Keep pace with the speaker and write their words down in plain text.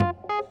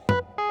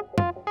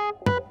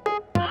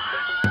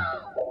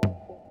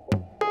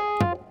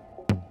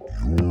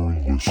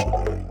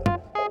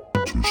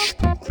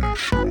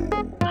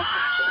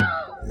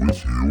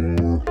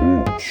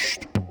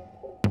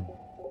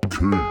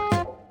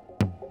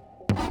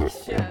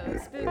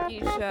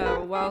Spooky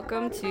show.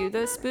 Welcome to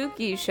the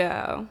spooky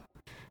show.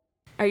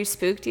 Are you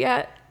spooked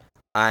yet?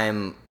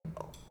 I'm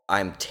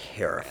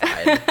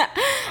terrified.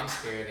 I'm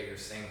scared that you're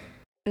singing.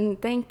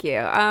 Thank you.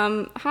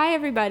 Hi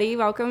everybody.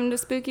 Welcome to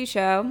Spooky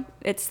Show.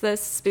 It's the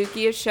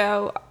spookiest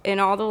show in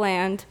all the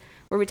land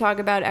where we talk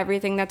about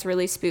everything that's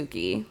really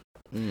spooky.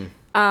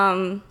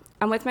 I'm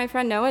with my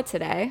friend Noah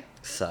today.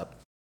 Sup?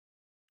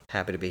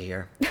 Happy to be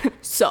here.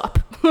 Sup?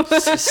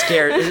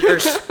 Scared or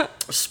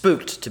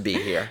spooked to be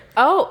here.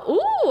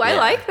 Oh, I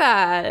like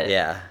that.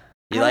 Yeah.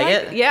 You like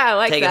it? Yeah, I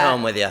like that. Take it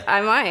home with you.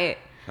 I might.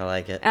 I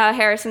like it.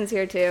 Harrison's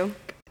here too.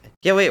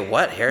 Yeah, wait,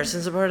 what?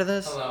 Harrison's a part of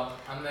this? Hello,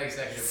 I'm the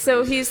executive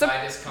So producer,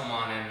 I just come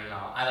on in and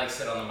I like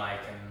sit on the mic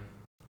and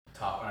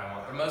talk when I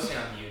want, but mostly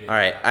I'm muted. All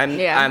right,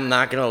 I'm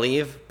not gonna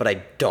leave, but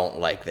I don't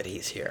like that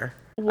he's here.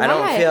 Why? I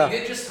don't feel. You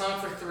did just hung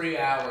for 3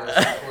 hours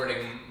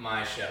recording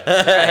my show.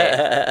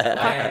 Right?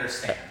 I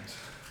understand.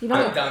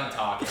 I'm done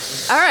talking.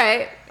 All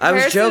right. I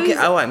was joking.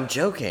 Oh, I'm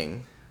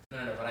joking.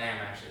 No, but I am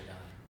actually done.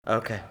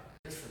 Okay.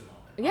 Just for the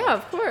moment. Yeah,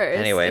 of course.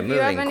 Anyway, If you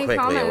have moving any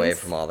quickly away comments.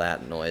 from all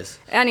that noise.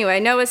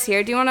 Anyway, Noah's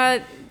here. Do you want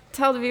to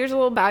tell the viewers a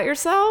little about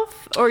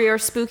yourself or your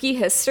spooky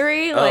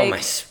history? Oh, my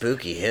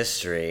spooky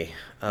history.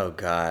 Oh,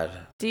 God.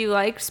 Do you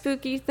like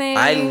spooky things?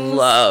 I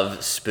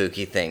love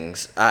spooky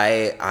things.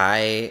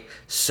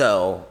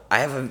 So I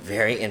have a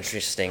very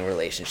interesting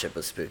relationship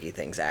with spooky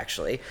things,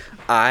 actually.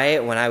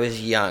 When I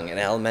was young in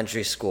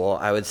elementary school,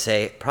 I would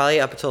say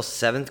probably up until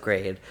 7th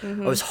grade, I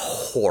was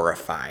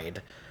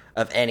horrified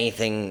of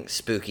anything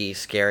spooky,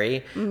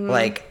 scary.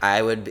 Like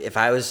if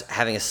I was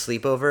having a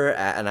sleepover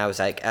and I was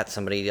like at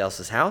somebody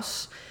else's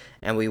house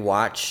and we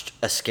watched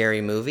a scary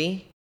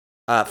movie.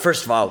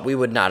 First of all, we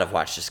would not have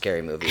watched a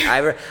scary movie.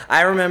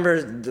 I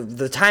remember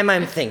the time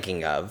I'm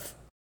thinking of,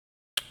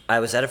 I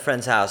was at a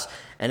friend's house,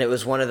 and it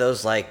was one of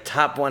those, like,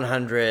 top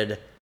 100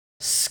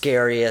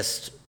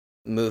 scariest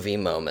movie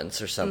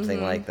moments or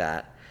something like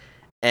that.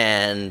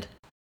 And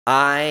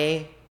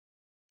I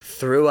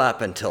threw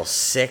up until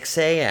 6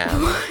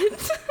 a.m.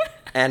 What?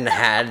 And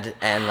I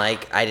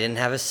didn't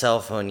have a cell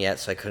phone yet,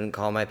 so I couldn't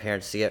call my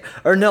parents to get.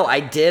 Or no, I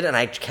did, and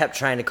I kept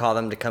trying to call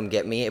them to come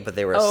get me, but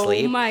they were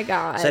asleep. Oh my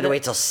God! So I had to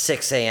wait till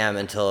 6 a.m.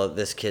 until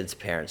this kid's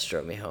parents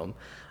drove me home.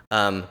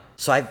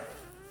 So I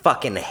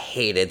fucking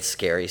hated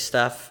scary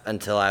stuff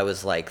until I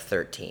was like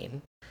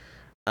 13.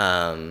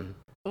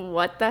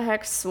 What the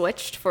heck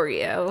switched for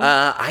you?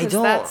 I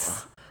don't.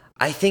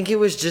 I think it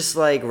was just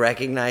like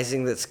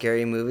recognizing that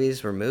scary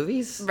movies were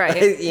movies.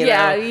 Right.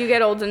 you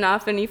get old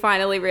enough and you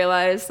finally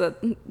realize that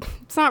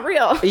it's not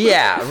real.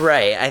 Yeah,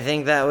 right. I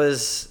think that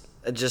was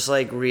just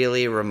like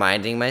really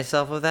reminding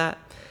myself of that.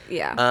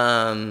 Yeah.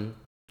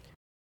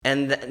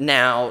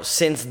 Now,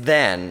 since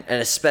then,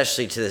 and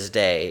especially to this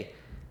day,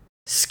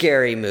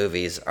 scary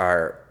movies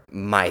are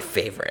my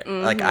favorite.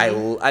 Like I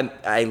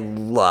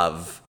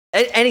love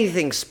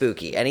anything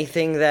spooky,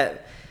 anything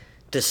that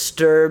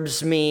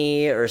disturbs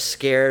me or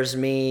scares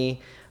me.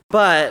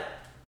 But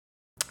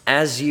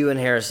as you and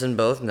Harrison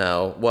both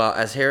know, well,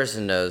 as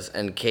Harrison knows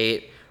and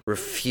Kate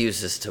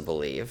refuses to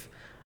believe,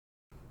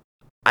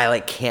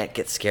 I can't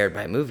get scared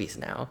by movies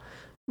now.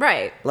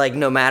 Right. Like,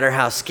 no matter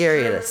how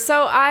scary it is.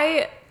 So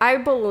I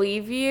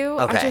believe you.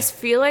 Okay. I just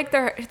feel like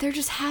there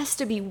just has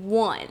to be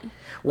one.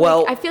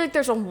 Well, I feel like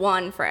there's a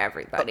one for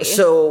everybody.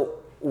 So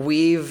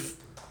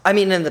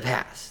in the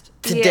past.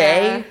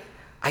 Today, Yeah.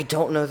 I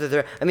don't know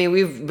that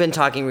we've been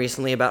talking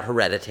recently about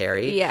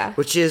Hereditary. Yeah.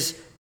 Which is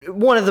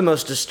one of the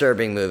most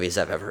disturbing movies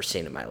I've ever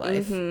seen in my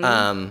life.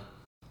 And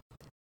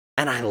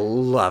I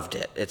loved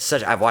it.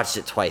 I've watched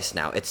it twice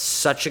now. It's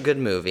such a good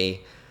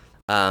movie.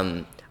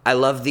 I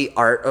love the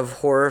art of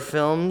horror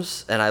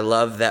films, and I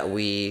love that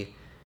we'll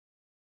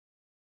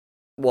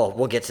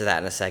get to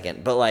that in a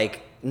second. But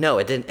no,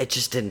 it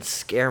just didn't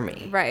scare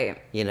me. Right.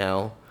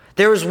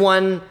 There was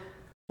one,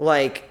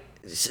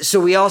 so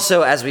we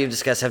also, as we've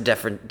discussed, have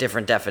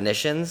different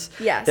definitions.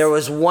 Yes. There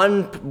was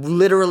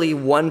literally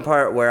one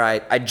part where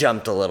I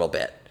jumped a little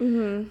bit.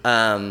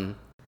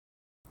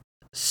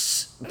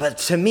 But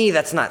to me,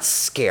 that's not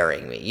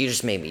scaring me. You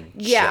just made me jump.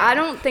 Yeah, I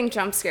don't think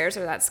jump scares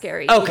are that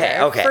scary Okay,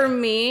 either. okay. For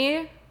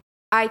me,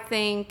 I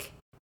think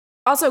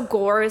also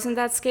gore isn't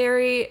that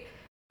scary.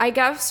 I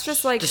guess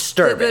just like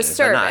disturbing, the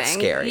disturbing, but not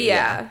scary.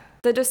 Yeah.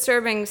 The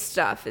disturbing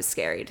stuff is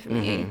scary to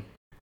me.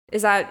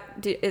 Is that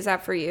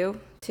for you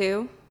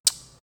too?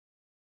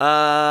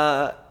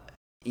 Yeah,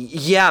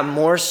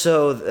 more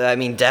so.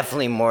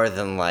 Definitely more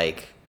than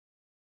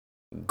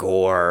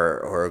gore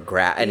or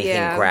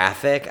anything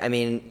graphic.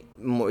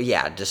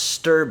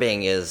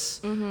 Disturbing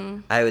is,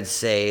 I would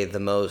say, the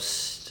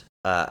most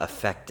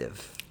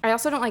effective. I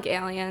also don't like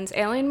aliens.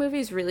 Alien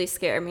movies really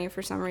scare me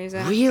for some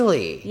reason.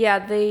 Really? Yeah,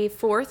 The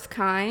Fourth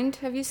Kind.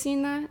 Have you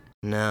seen that?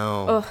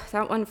 No. Oh,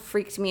 that one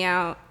freaked me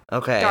out.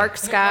 Okay. Dark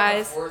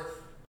Skies. The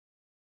Fourth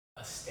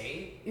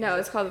Estate? No,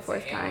 it's called The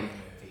Fourth It's an alien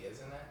Kind. movie,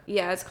 isn't it?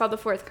 Yeah, it's called The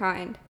Fourth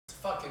Kind. It's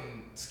a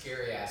fucking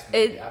scary ass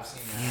movie. I've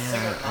seen that. It's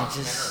like a I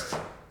just-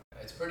 documentary.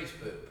 It's pretty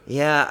spook.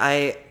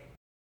 Yeah,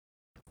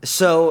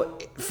 So,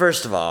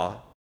 first of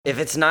all, if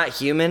it's not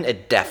human,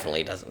 it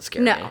definitely doesn't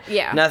scare me. No,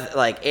 yeah. Nothing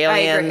like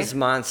aliens,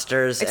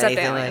 monsters, except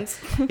anything aliens.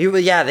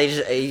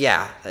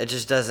 It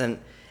just doesn't.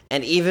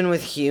 And even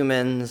with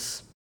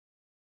humans,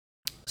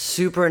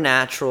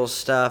 supernatural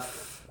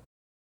stuff,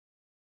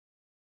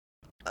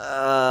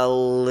 a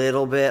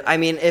little bit. I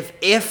mean,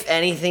 if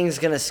anything's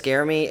gonna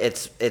scare me,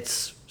 it's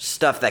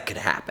stuff that could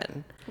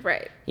happen.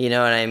 Right. You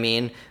know what I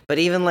mean? But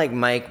even like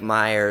Mike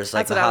Myers,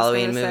 like That's the what I was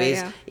Halloween gonna movies,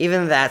 say, yeah.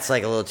 even that's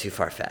like a little too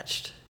far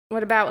fetched.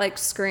 What about like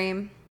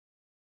Scream?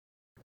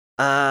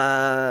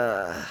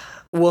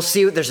 We'll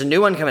see. There's a new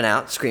one coming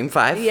out, Scream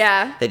 5.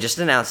 Yeah. They just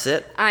announced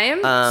it. I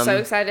am so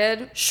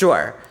excited.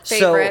 Sure.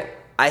 Favorite. So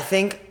I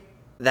think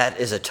that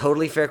is a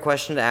totally fair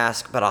question to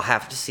ask, but I'll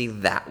have to see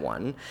that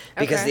one.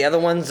 Because Okay. the other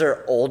ones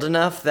are old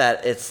enough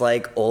that it's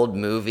like old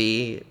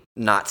movie,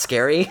 not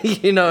scary.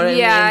 You know what I mean?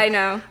 Yeah, I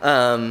know.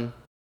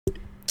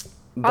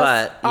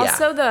 But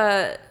also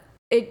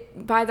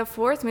by the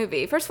fourth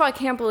movie. First of all, I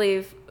can't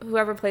believe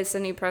whoever plays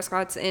Sidney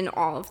Prescott's in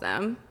all of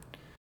them.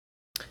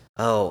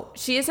 Oh,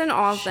 she is in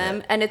all of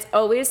them, and it's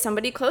always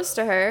somebody close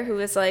to her who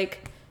is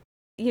like,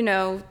 you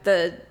know,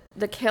 the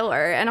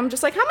killer. And I'm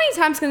just like, how many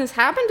times can this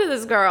happen to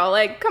this girl?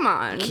 Like, come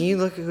on. Can you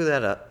look at who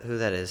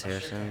that is,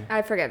 Harrison?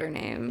 I forget her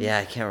name. Yeah,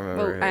 I can't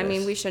remember. Well, I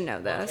mean, we should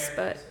know this,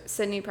 but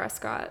Sidney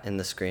Prescott in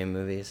the Scream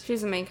movies.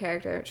 She's the main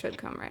character. It should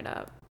come right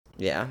up.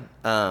 Yeah.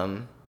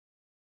 Not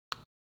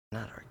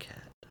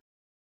Arquette.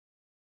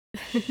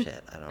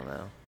 Shit, I don't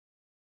know.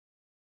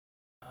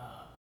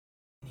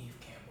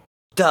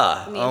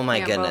 Duh. Neve oh my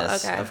Campbell,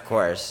 goodness. okay. Of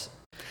course.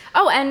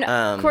 Oh,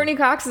 and Courtney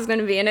Cox is going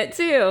to be in it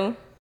too.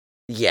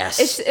 Yes.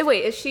 Is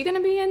she going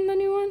to be in the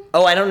new one?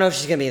 Oh, I don't know if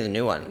she's going to be in the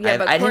new one. Yeah,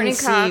 but I Courtney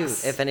didn't Cox,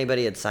 see if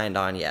anybody had signed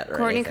on yet or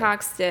Courtney anything.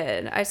 Cox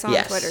did. I saw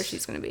on Twitter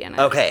she's going to be in it.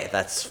 Okay,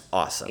 that's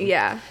awesome.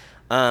 Yeah.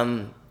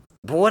 But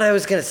what I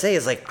was going to say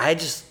is like I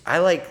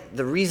like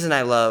the reason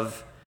I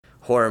love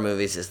horror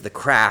movies is the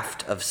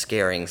craft of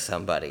scaring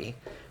somebody,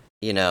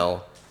 you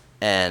know,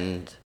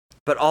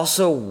 but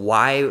also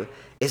why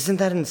isn't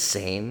that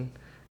insane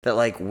that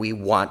like we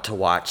want to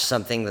watch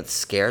something that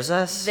scares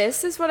us?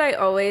 This is what I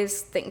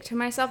always think to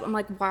myself. I'm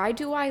like, why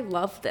do I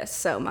love this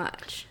so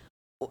much?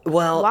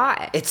 Well,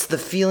 why? It's the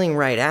feeling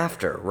right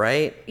after,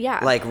 right?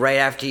 Yeah. Like right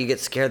after you get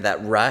scared,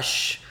 that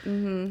rush.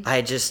 Mm-hmm.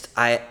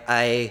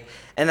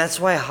 And that's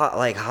why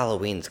like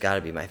Halloween's got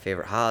to be my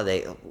favorite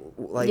holiday.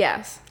 Like,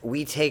 yes.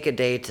 We take a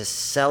day to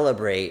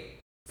celebrate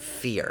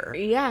fear.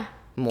 Yeah.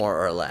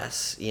 More or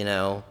less, you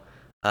know.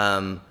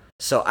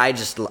 So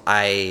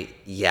I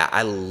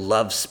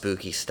love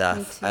spooky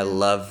stuff. I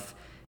love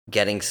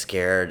getting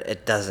scared.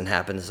 It doesn't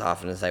happen as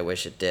often as I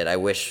wish it did. I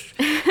wish.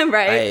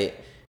 Right.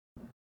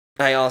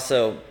 If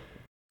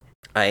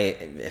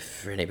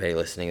for anybody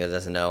listening that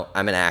doesn't know,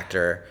 I'm an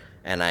actor,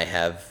 and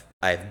I've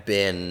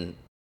been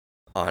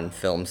on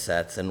film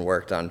sets and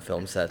worked on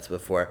film sets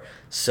before.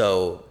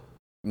 So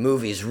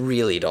movies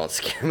really don't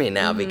scare me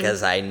now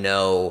because I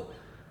know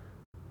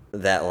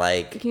that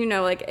like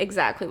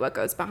exactly what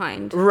goes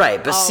behind.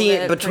 Right, but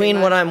see, between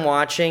what I'm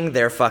watching,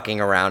 they're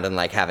fucking around and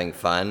like having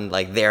fun.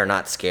 Like they're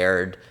not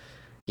scared.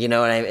 You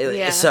know what I mean?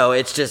 Yeah. So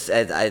it's just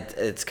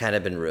it's kind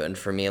of been ruined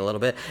for me a little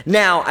bit.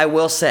 Now I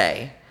will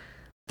say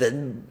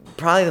that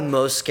probably the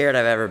most scared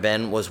I've ever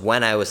been was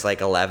when I was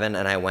like 11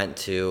 and I went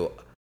to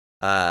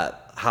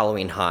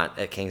Halloween Haunt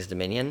at King's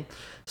Dominion.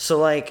 So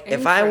like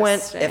if I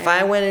went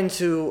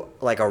into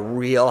like a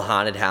real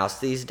haunted house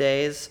these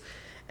days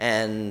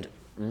and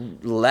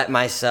let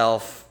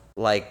myself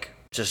like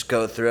just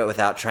go through it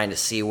without trying to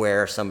see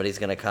where somebody's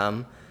gonna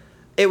come,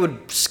 it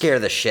would scare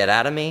the shit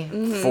out of me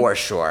for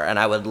sure, and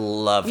I would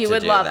love to do that. You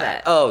would love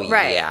that. Oh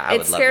right. Yeah, I would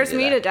love to do that. It scares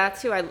me to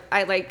death too.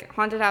 I like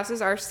haunted houses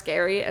are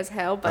scary as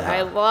hell, but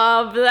I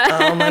love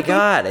that. Oh my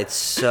god, it's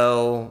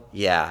so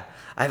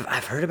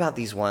I've heard about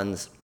these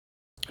ones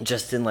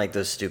just in like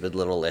those stupid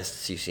little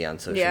lists you see on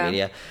social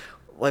media.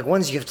 Like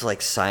ones you have to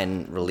like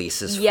sign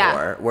releases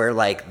for, where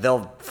like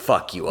they'll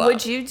fuck you up.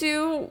 Would you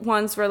do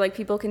ones where like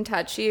people can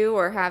touch you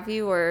or have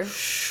you or?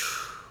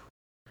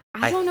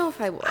 I don't know if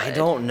I would. I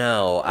don't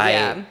know.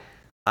 Yeah.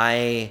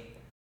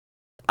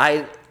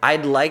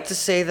 I'd like to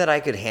say that I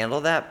could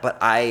handle that, but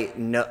I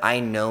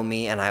know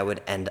me, and I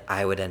would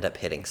end up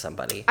hitting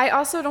somebody. I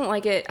also don't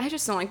like it. I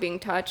just don't like being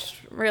touched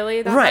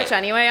really that much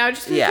anyway. I would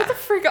just get the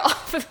freak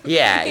off of me.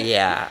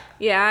 Yeah.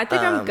 Yeah, I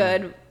think I'm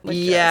good with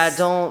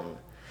this.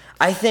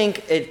 I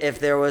think if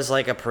there was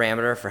like a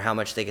parameter for how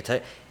much they could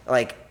touch,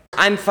 like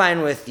I'm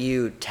fine with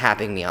you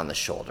tapping me on the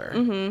shoulder.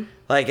 Mm-hmm.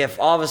 Like if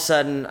all of a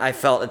sudden I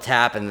felt a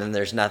tap and then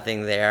there's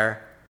nothing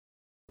there,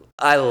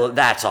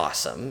 that's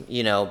awesome,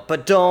 you know.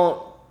 But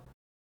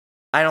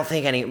I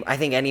think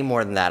any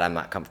more than that I'm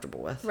not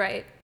comfortable with.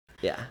 Right.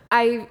 Yeah.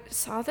 I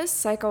saw this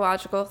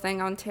psychological thing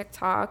on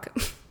TikTok,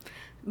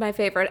 my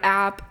favorite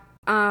app,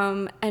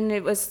 and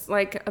it was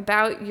like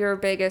about your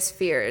biggest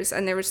fears,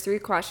 and there was 3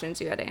 questions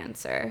you had to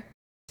answer.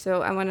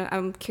 So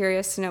I'm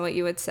curious to know what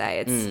you would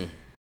say. It's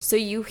so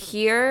you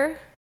hear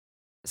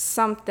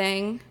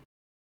something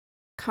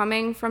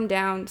coming from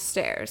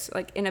downstairs,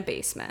 like in a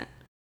basement.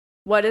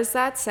 What is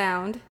that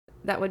sound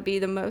that would be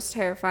the most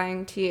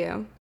terrifying to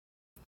you?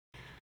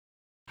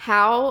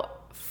 how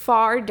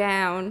far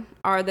down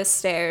are the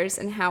stairs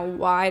and how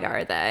wide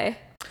are they?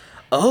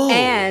 Oh.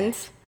 And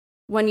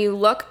when you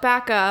look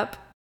back up,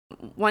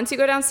 once you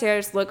go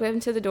downstairs, look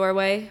into the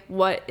doorway,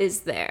 what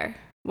is there?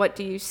 What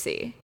do you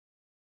see?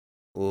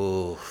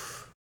 Ooh.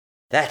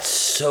 That's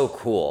so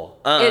cool.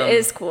 It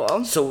is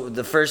cool. So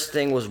the first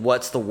thing was,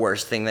 what's the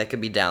worst thing that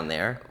could be down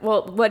there?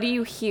 Well, what do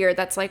you hear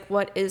that's like,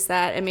 what is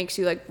that? It makes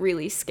you like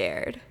really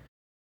scared.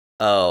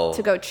 Oh.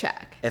 To go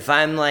check. If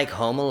I'm like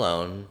home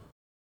alone,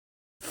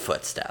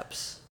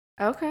 footsteps.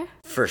 Okay.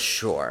 For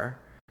sure.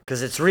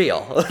 Because it's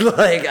real.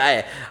 Like,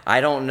 I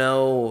don't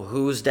know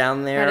who's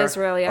down there. That is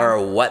real, yeah.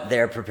 Or what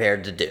they're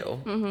prepared to do.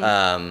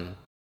 Mm-hmm.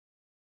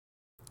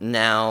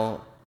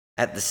 Now,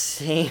 at the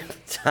same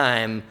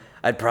time,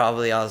 there's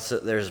probably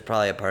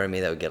a part of me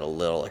that would get a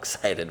little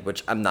excited,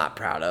 which I'm not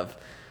proud of.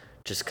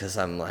 Just because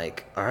I'm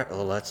like, all right,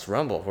 well, let's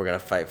rumble. We're going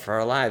to fight for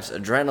our lives.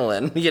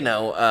 Adrenaline,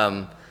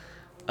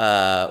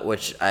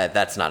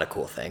 that's not a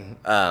cool thing.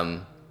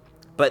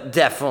 But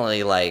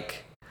definitely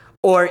like,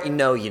 or you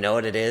know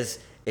what it is?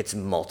 It's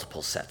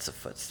multiple sets of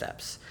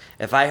footsteps.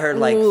 If I heard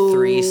like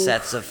 3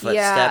 sets of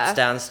footsteps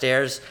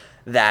downstairs,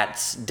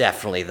 that's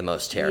definitely the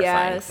most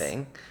terrifying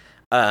thing.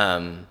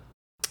 Then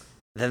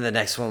the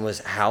next one was,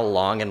 how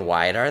long and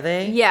wide are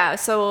they? Yeah,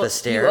 so the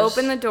stairs? You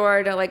open the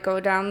door to like go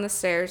down the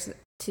stairs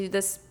to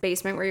this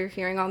basement where you're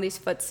hearing all these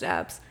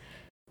footsteps.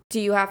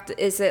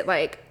 Is it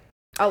like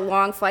a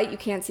long flight? You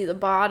can't see the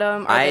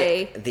bottom?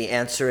 The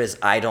answer is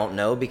I don't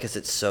know, because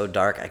it's so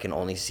dark I can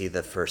only see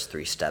the first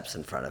 3 steps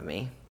in front of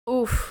me.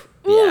 Oof.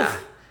 Yeah.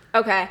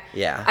 Okay.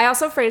 Yeah. I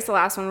also phrased the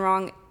last one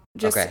wrong.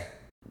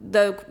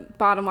 The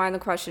bottom line of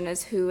the question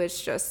is, who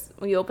is just,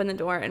 when you open the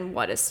door and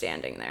what is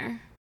standing there?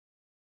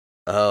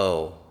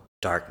 Oh,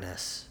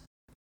 darkness.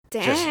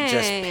 Dang.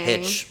 Just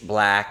pitch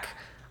black.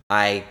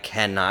 I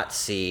cannot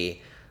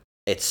see.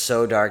 It's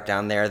so dark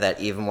down there that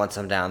even once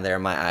I'm down there,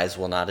 my eyes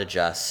will not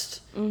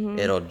adjust. Mm-hmm.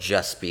 It'll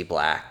just be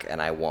black, and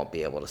I won't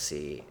be able to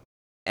see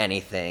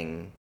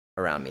anything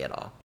around me at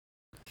all.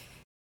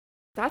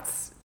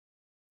 That's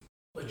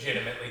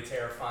legitimately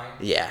terrifying.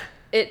 Yeah.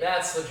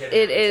 That's legitimately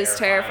It is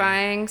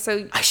terrifying.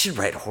 So I should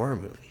write horror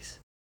movies.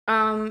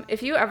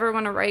 If you ever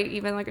want to write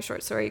even like a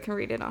short story, you can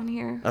read it on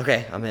here.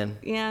 Okay, I'm in.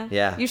 Yeah.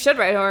 Yeah. You should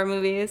write horror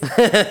movies.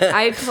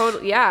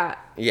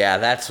 Yeah,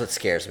 that's what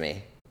scares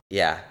me.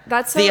 Yeah.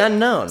 That's the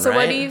unknown, so right?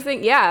 What do you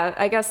think? Yeah,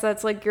 I guess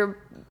that's like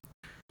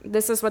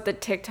this is what the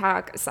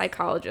TikTok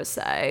psychologists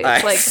say.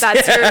 It's like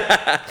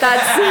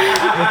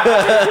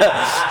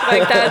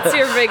that's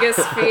your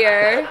biggest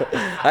fear.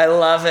 I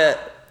love it.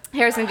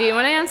 Harrison, do you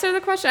want to answer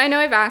the question? I know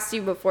I've asked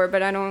you before,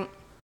 but I don't.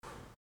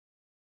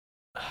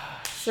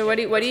 So what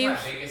do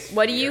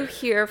you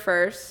hear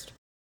first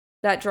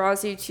that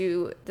draws you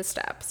to the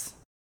steps?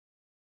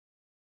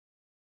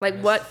 Like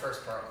what? The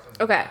first part.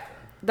 Okay.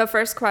 The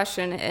first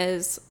question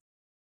is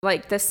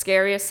like the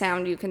scariest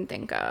sound you can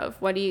think of.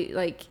 What do you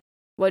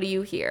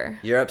hear?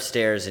 You're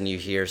upstairs and you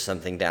hear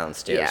something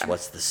downstairs. Yeah.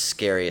 What's the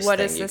scariest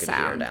thing you could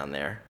hear down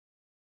there?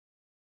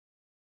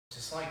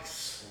 Just like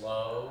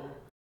slow,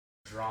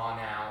 drawn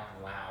out,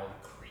 loud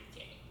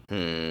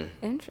creaking.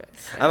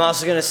 Interesting. I'm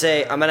also going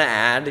to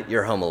add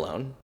you're home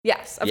alone.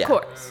 Yes, of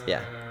course.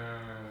 Yeah.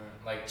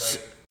 Like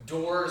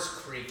doors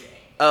creaking.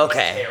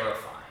 Okay.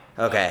 Terrifying.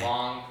 Okay.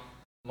 Like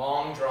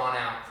long drawn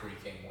out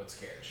creaking would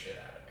scare the shit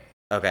out of me.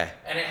 Okay.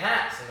 And it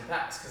has in the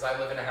past, because I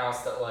live in a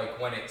house that like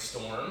when it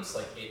storms,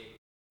 like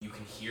you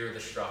can hear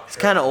the structure. It's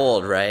kind of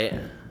old, right?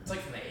 It's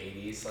like from the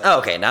 80s. Like,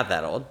 okay, not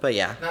that old, but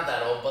yeah. Not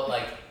that old, but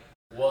like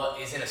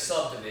what is in a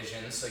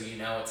subdivision, so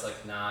it's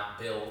like not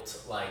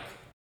built like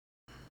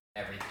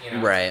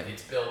everything, right.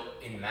 It's built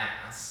in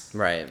mass.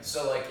 Right.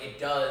 So like it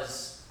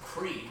does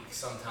creak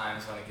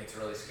sometimes when it gets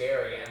really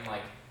scary, and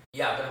like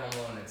I've been home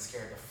alone and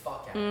scared the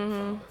fuck out of me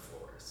from other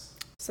floors.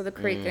 So the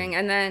creaking,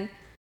 and then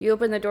you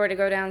open the door to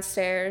go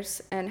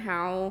downstairs, and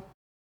how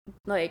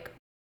like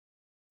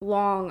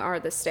long are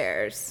the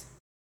stairs?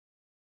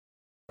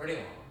 Pretty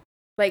long.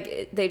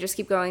 Like they just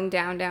keep going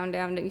down, down,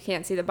 down. You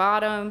can't see the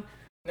bottom.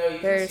 No, you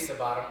can see the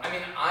bottom. I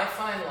mean, I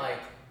find like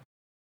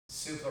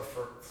super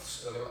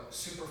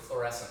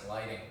fluorescent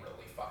lighting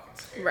really fucking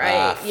scary.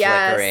 Right.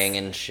 Flickering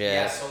and shit.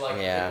 Yeah. So like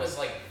it was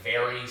like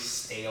very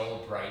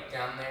stale bright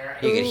down there.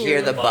 You could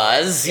hear the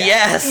buzz. Yeah.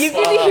 Yes. You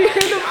could hear the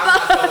buzz.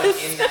 I'm not going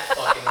in that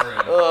fucking room.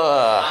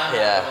 I'm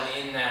not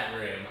going in that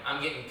room.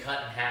 I'm getting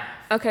cut in half.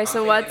 Okay,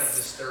 so I'm thinking of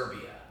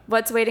Disturbia.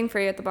 What's waiting for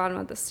you at the bottom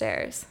of the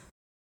stairs?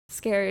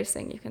 Scariest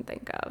thing you can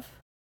think of.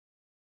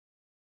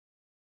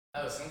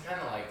 Oh, some kind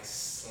of like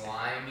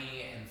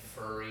slimy and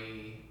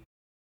furry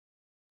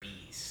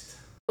beast.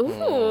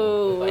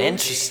 Ooh. Like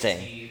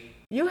interesting.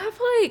 You have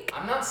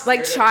I'm not scared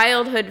like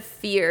childhood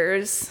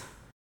fears.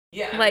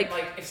 Yeah, I mean,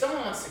 like if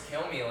someone wants to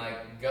kill me,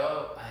 like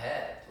go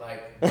ahead.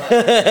 Like, but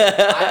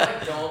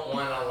I don't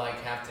want to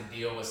like have to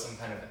deal with some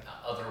kind of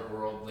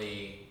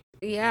otherworldly.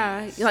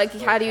 Yeah, like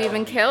how do you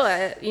even kill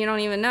it? You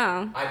don't even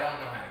know. I don't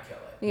know how to kill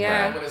it.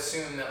 Yeah, I would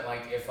assume that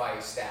like if I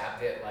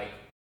stabbed it, like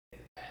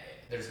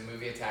there's a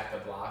movie Attack the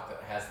Block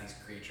that has these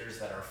creatures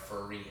that are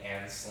furry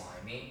and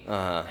slimy,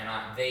 Uh-huh.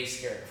 and they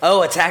scare the fuck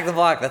Oh, Attack the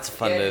Block. That's a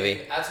fun movie.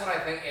 Dude, that's what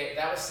I think.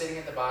 That was sitting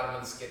at the bottom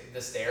of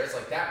the stairs.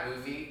 Like, that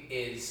movie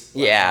is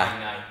my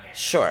nightmare.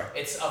 Sure.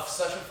 It's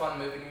such a fun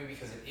movie to me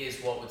because it is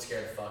what would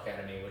scare the fuck out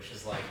of me, which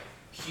is like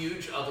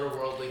huge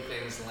otherworldly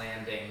things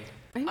landing.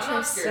 I'm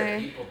not scared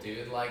of people,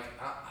 dude. Like,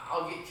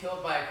 I'll get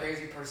killed by a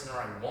crazy person or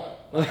I won't.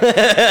 Like,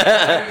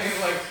 I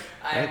mean, like,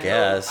 I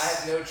guess.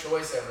 I have no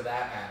choice over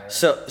that matter.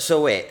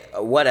 So wait,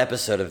 what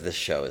episode of this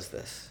show is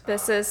this?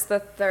 This is the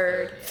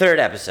third. Third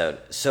episode.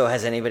 So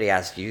has anybody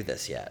asked you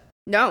this yet?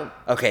 No.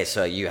 Okay,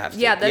 so you have to.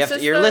 Yeah, this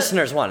is your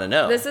listeners want to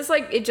know. This is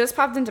like, it just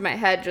popped into my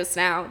head just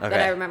now that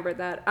I remembered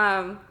that.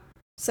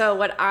 So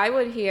what I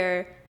would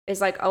hear is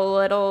like a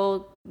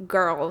little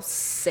girl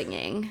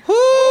singing.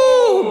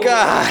 Oh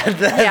God,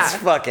 that's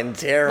fucking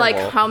terrible. Like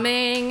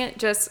humming,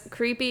 just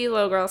creepy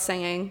little girl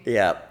singing.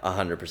 Yeah,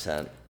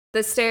 100%.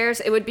 The stairs,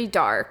 it would be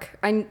dark.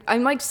 I'm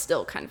like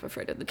still kind of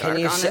afraid of the dark. Can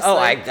you honestly. see? Oh,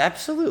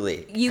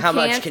 absolutely. How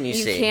much can you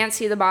see? You can't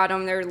see the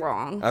bottom. They're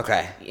long.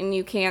 Okay. And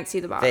you can't see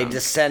the bottom. They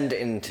descend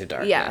into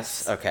darkness.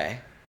 Yes. Okay.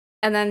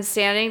 And then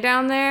standing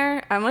down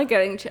there, I'm like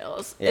getting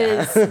chills.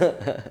 Yeah.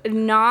 Is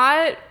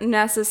not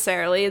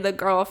necessarily the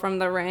girl from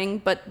The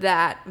Ring, but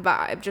that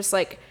vibe. Just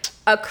like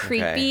a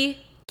creepy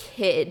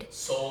kid.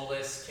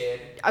 Soulless kid.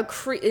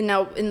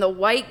 In the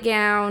white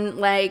gown,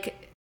 like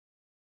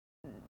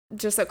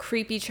just a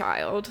creepy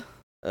child.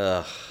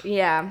 Ugh.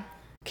 Yeah.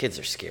 Kids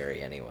are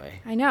scary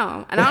anyway. I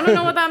know. And I don't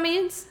know what that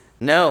means.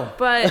 No.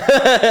 But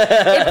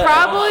it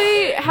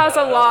probably has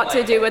a lot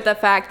to do with the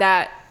fact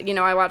that, we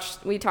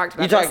talked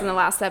about this in the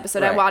last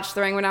episode. Right. I watched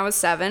The Ring when I was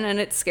 7 and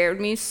it scared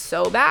me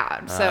so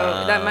bad.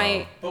 So that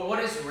might... But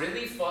what is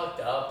really fucked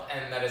up,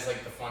 and that is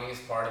like the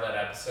funniest part of that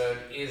episode,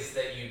 is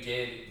that you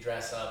did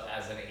dress up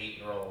as an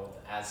 8-year-old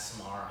as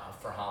Samara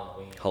for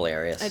Halloween.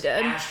 Hilarious. I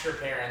did. Asked your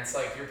parents,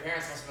 your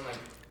parents must have been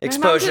like...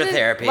 Exposure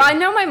therapy. Well, I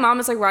know my mom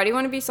was like, why do you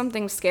want to be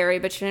something scary?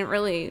 But she didn't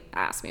really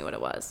ask me what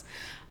it was.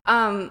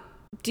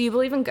 Do you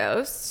believe in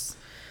ghosts?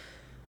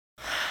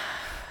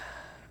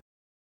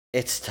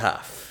 It's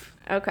tough.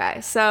 Okay,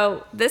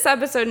 so this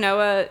episode,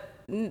 Noah,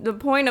 the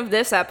point of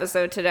this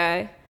episode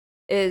today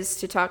is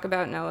to talk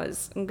about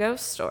Noah's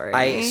ghost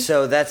story.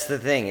 So that's the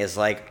thing, is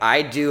like,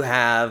 I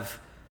have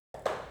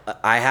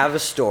a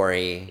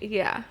story.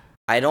 Yeah.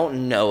 I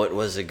don't know it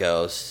was a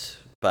ghost,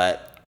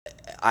 but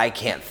I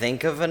can't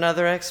think of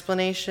another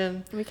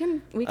explanation. We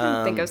can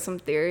think of some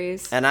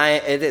theories. And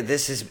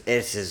this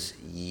is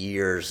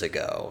years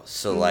ago.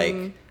 So like,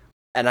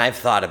 and I've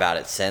thought about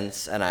it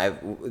since,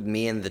 and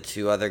me and the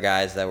 2 other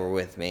guys that were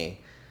with me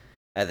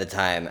at the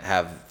time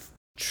have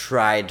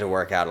tried to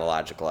work out a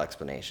logical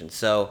explanation.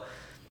 So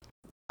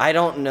I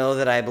don't know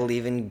that I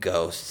believe in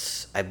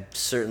ghosts. I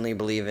certainly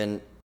believe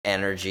in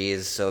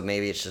energies. So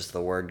maybe it's just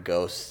the word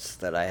ghosts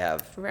that I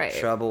have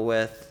trouble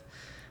with.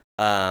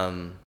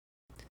 I'll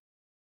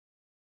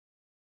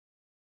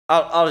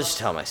just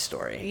tell my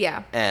story.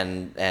 Yeah.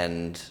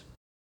 And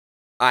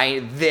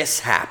this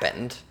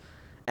happened,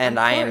 and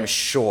I am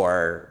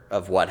sure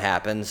of what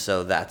happened,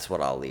 so that's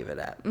what I'll leave it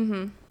at.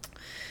 Mm-hmm.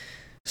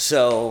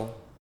 So,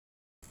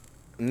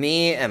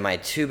 me and my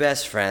 2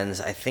 best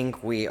friends, I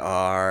think we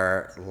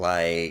are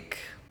like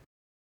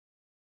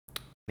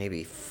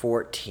maybe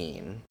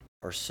 14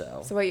 or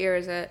so. So what year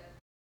is it?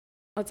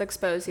 Let's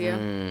expose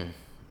you.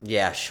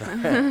 Yeah, sure.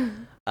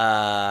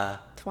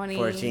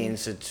 14,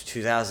 so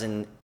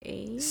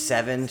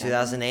 2007,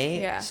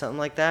 2008, something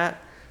like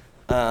that.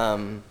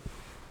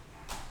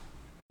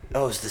 It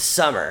was the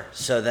summer,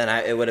 so then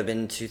it would have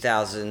been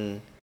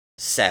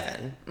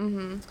 2007.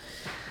 Mm-hmm.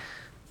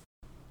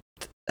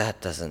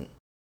 That doesn't...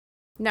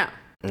 No.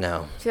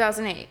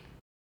 2008.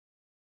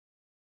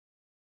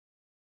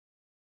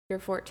 You're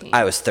 14.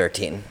 I was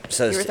 13.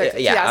 So you were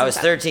 13. Yeah, I was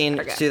 13,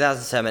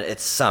 2007.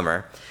 It's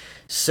summer.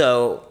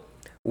 So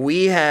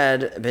we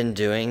had been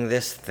doing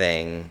this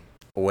thing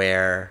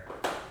where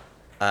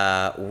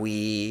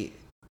we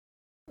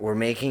were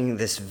making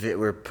this...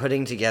 we're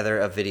putting together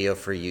a video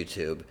for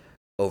YouTube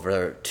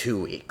over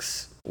 2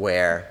 weeks,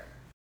 where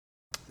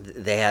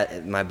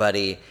my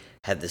buddy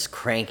had this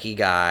cranky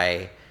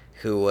guy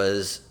who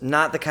was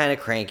not the kind of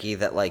cranky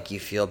that like you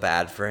feel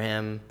bad for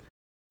him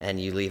and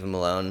you leave him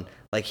alone.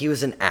 Like, he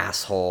was an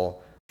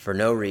asshole for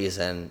no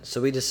reason, so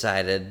we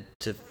decided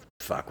to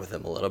fuck with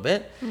him a little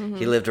bit. Mm-hmm.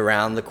 He lived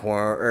around the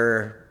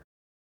corner,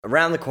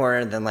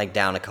 and then like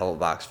down a couple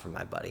blocks from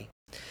my buddy.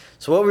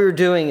 So what we were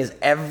doing is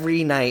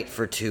every night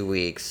for 2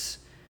 weeks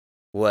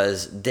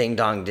was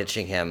ding-dong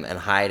ditching him and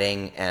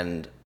hiding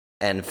and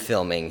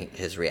filming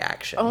his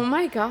reaction. Oh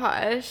my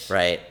gosh.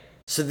 Right.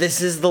 So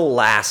this is the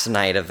last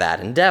night of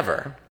that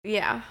endeavor.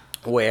 Yeah.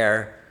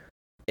 Where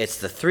it's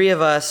the 3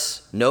 of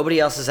us, nobody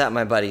else is at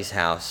my buddy's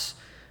house,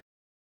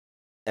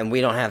 and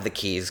we don't have the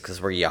keys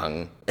because we're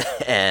young.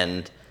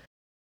 And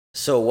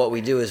so what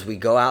we do is we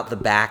go out the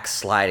back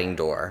sliding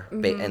door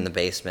in the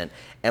basement,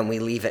 and we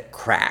leave it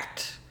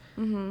cracked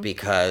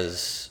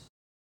because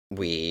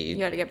we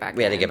had to get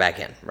back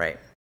in, right?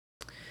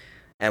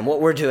 And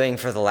what we're doing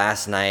for the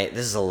last night,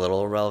 this is a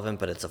little irrelevant,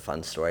 but it's a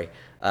fun story.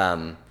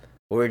 What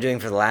we're doing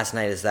for the last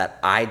night is that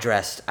I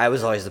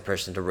was always the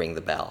person to ring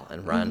the bell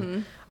and run.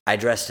 Mm-hmm. I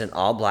dressed in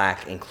all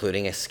black,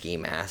 including a ski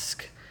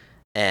mask,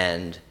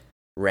 and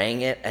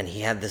rang it. And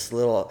he had this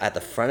little, at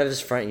the front of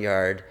his front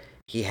yard,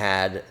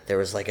 there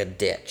was like a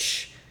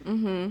ditch.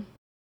 Mm-hmm.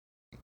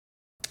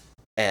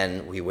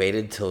 And we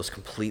waited till it was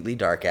completely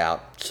dark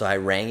out. So I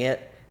rang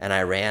it. And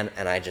I ran,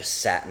 and I just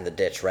sat in the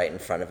ditch right in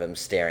front of him,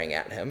 staring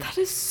at him. That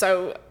is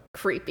so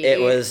creepy.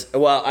 It was,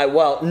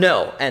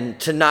 no, and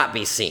to not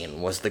be seen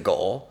was the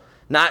goal.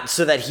 Not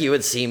so that he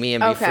would see me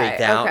and be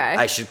freaked out. Okay.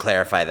 I should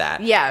clarify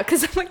that. Yeah,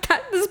 because I'm like,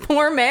 this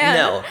poor man.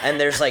 No, and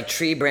there's like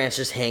tree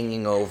branches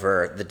hanging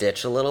over the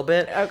ditch a little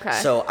bit. Okay.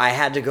 So I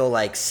had to go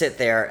like sit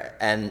there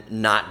and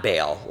not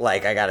bail.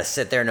 Like I got to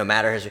sit there no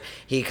matter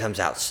he comes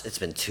out. It's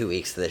been 2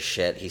 weeks of this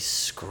shit. He's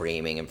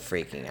screaming and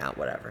freaking out,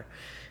 whatever.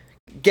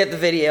 Get the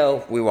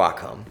video, we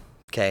walk home,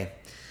 okay?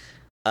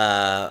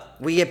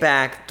 We get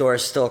back,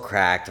 door's still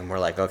cracked, and we're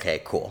like,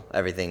 okay, cool,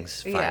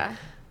 everything's fine. Yeah.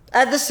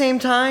 At the same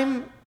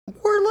time,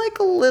 we're like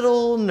a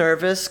little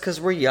nervous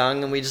because we're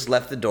young and we just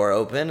left the door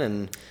open,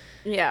 and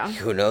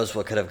who knows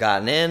what could have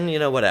gotten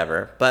in,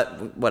 whatever.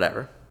 But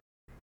whatever.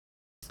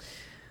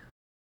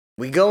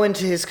 We go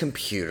into his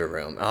computer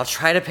room. I'll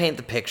try to paint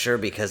the picture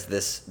because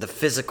the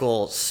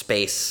physical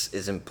space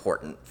is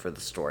important for the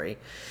story.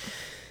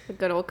 A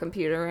good old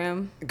computer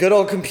room. Good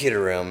old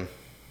computer room.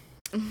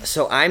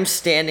 So I'm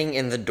standing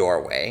in the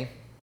doorway,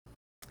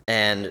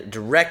 and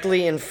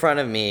directly in front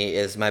of me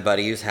is my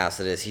buddy whose house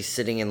it is. He's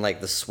sitting in like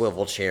the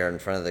swivel chair in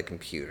front of the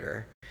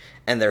computer,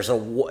 and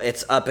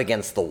it's up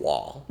against the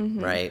wall,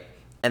 right?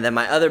 And then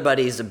my other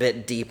buddy's a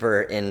bit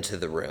deeper into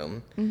the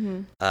room,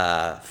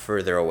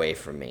 further away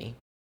from me.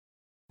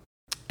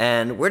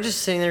 And we're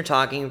just sitting there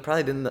talking. We've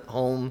probably been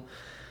home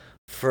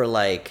for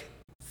like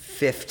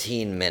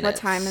 15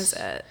 minutes. What time is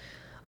it?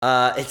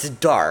 It's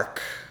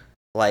dark,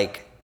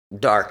 like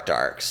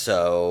dark.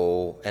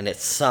 So, and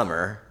it's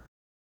summer.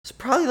 It's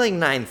probably like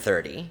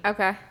 9:30.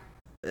 Okay.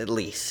 At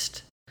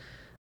least.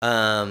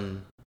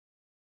 And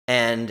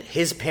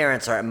his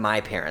parents are at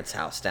my parents'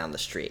 house down the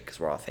street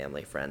because we're all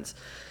family friends.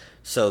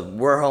 So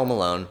we're home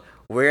alone.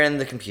 We're in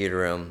the computer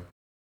room,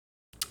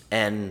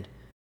 and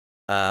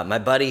my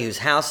buddy whose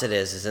house it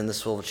is in the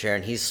swivel chair,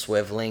 and he's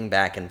swiveling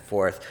back and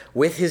forth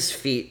with his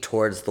feet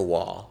towards the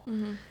wall.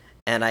 Mm-hmm.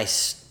 And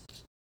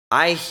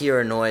I hear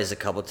a noise a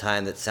couple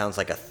times that sounds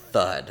like a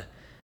thud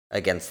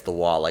against the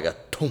wall, like a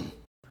toom,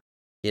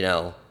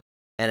 and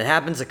it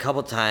happens a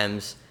couple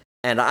times,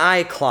 and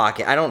I clock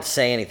it. I don't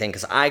say anything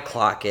because I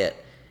clock it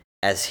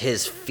as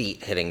his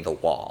feet hitting the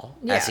wall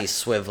as he's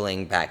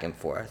swiveling back and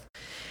forth.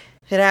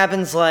 It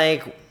happens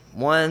like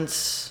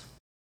once,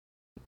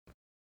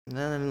 and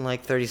then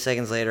like 30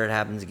 seconds later it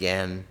happens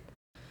again,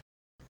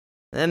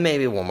 and then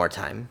maybe one more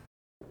time.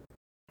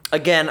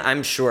 Again,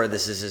 I'm sure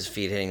this is his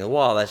feet hitting the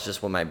wall. That's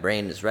just what my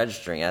brain is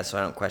registering at, so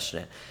I don't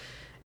question it.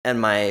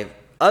 And my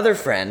other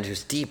friend,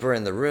 who's deeper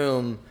in the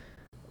room,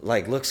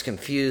 like looks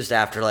confused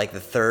after like the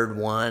third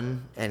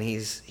one, and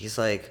he's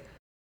like,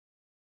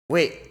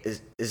 "Wait,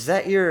 is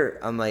that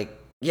your?" I'm like,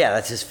 "Yeah,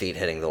 that's his feet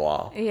hitting the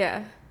wall."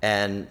 Yeah.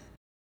 And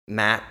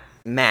Matt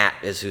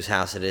is whose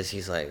house it is.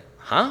 He's like,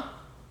 "Huh?"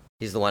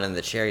 He's the one in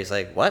the chair. He's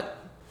like, "What?"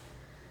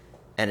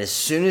 And as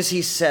soon as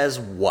he says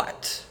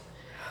 "what,"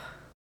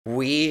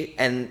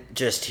 and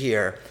just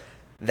hear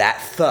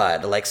that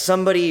thud, like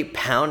somebody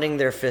pounding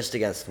their fist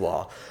against the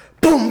wall.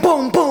 Boom,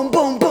 boom, boom,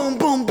 boom, boom,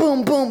 boom,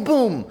 boom, boom,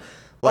 boom.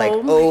 Like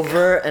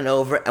over and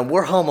over. And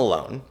we're home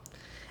alone.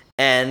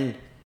 And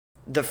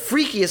the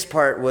freakiest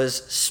part was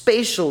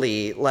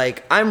spatially,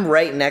 like I'm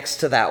right next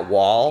to that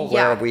wall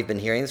where we've been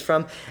hearing this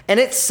from. And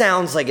it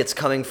sounds like it's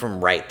coming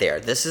from right there.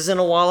 This isn't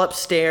a wall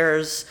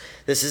upstairs.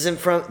 This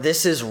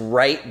is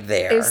right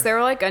there. Is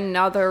there like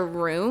another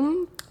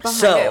room behind it?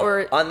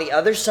 So, on the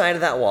other side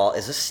of that wall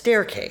is a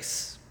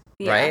staircase,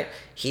 right?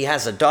 He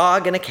has a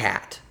dog and a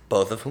cat,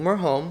 both of whom are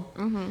home.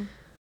 Mm-hmm.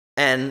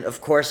 And, of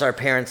course, our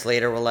parents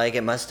later were like,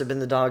 it must have been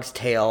the dog's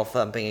tail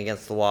thumping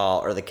against the wall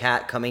or the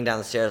cat coming down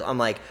the stairs. I'm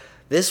like,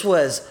 this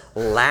was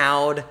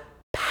loud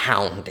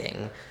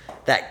pounding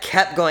that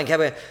kept going.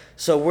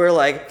 So we're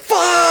like,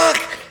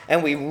 fuck!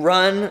 And we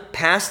run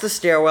past the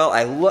stairwell.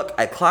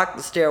 I clock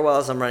the stairwell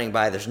as I'm running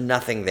by. There's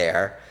nothing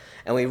there.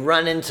 And we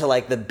run into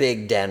like the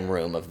big den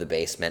room of the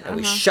basement, and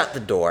we shut the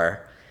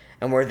door,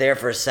 and we're there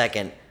for a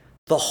second.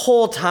 The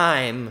whole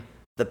time,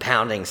 the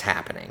pounding's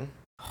happening.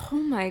 Oh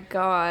my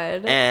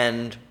God.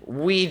 And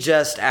we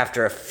just,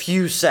 after a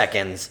few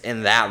seconds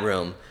in that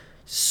room,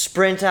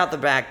 sprint out the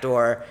back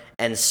door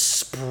and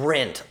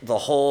sprint the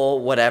whole,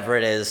 whatever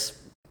it is,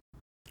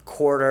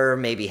 quarter,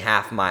 maybe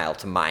half mile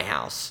to my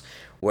house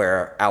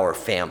where our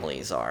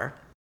families are.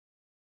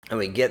 And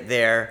we get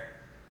there,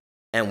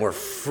 and we're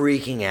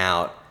freaking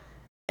out.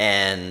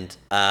 And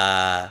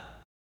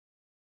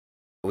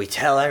we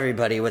tell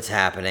everybody what's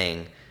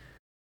happening.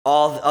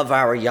 All of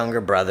our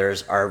younger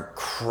brothers are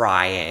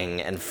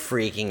crying and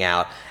freaking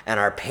out. And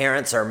our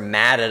parents are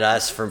mad at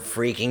us for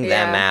freaking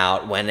them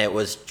out when it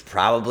was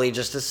probably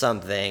just a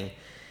something.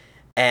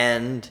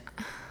 And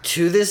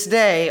to this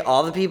day,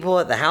 all the people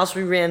at the house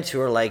we ran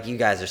to are like, you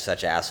guys are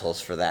such assholes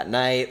for that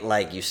night.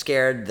 Like, you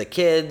scared the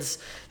kids.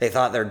 They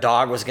thought their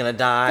dog was going to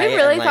die. They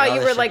really and, thought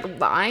you were, like,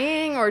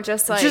 lying or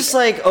just, like... Just,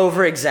 like,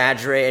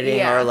 over-exaggerating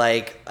yeah. or,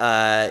 like,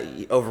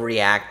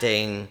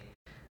 overreacting.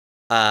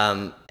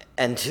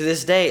 And to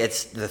this day,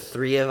 it's the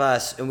three of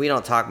us, and we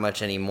don't talk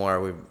much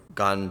anymore. We've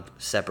gone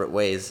separate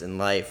ways in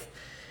life.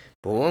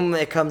 But when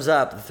it comes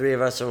up, the three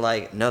of us are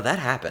like, no, that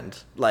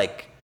happened.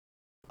 Like,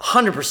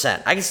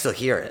 100%. I can still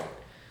hear it.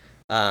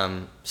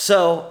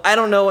 So, I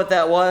don't know what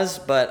that was,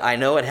 but I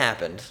know it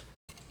happened.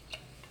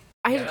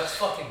 Yeah, that's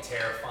fucking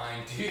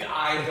terrifying, dude.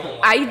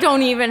 I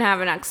don't even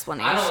have an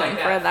explanation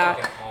for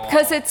that.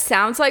 Because it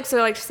sounds like, so,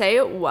 like, say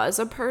it was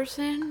a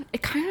person,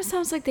 it kind of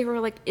sounds like they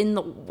were, like, in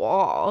the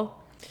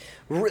wall.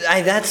 Which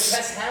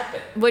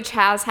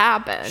has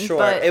happened. Sure.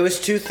 But it was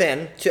too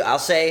thin. I'll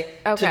say,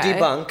 to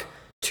debunk,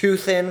 too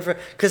thin for...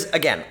 Because,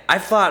 again,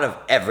 I've thought of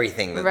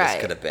everything that this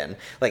could have been.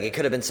 Like, it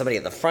could have been somebody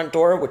at the front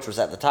door, which was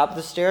at the top of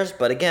the stairs.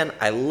 But, again,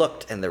 I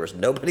looked, and there was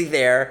nobody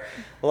there.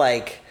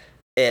 Like,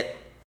 it...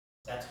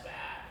 That's bad.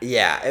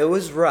 Yeah, it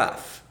was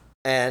rough.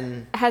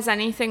 And... Has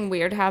anything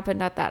weird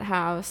happened at that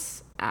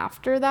house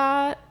after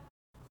that?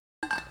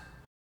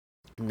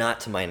 Not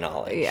to my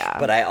knowledge. Yeah.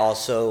 But I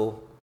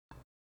also...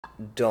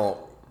 don't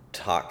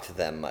talk to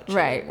them much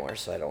anymore,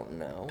 so I don't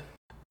know.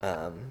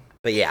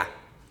 But yeah.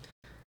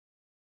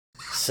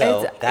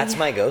 So that's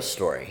my ghost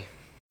story.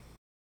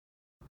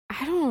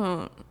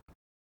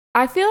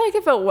 I feel like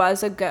if it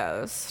was a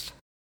ghost,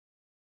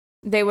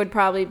 they would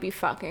probably be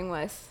fucking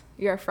with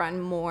your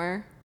friend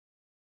more.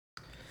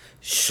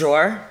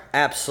 Sure,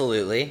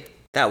 absolutely.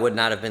 That would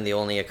not have been the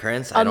only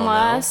occurrence. I don't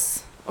know.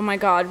 Oh my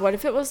god, what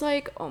if it was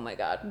like, oh my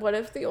god, what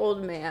if the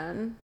old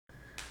man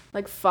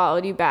like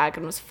followed you back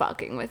and was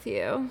fucking with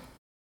you?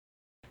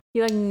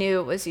 He like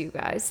knew it was you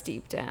guys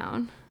deep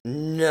down.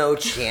 No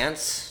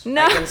chance,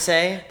 No. I can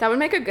say. That would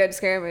make a good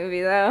scary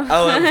movie though.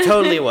 Oh, it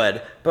totally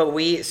would. But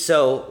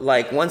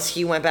once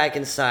he went back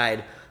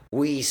inside,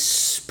 we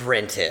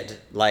sprinted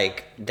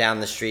like down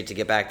the street to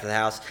get back to the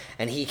house,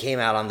 and he came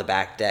out on the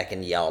back deck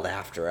and yelled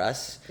after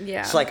us.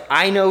 Yeah. So like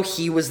I know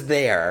he was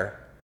there,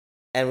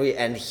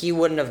 and he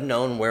wouldn't have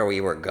known where we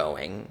were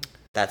going.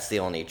 That's the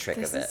only trick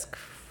of it.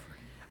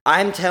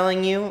 I'm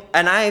telling you,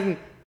 and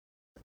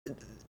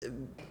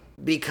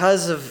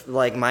because of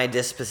like my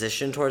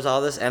disposition towards all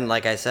this, and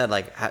like I said,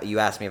 like you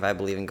asked me if I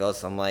believe in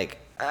ghosts, I'm like,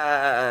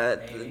 I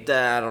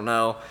don't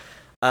know.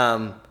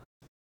 I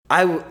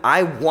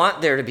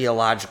want there to be a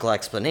logical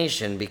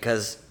explanation,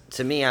 because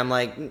to me, I'm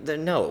like,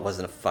 no, it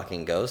wasn't a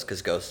fucking ghost,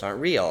 because ghosts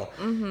aren't real.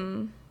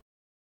 Mm-hmm.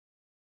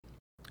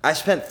 I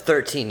spent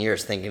 13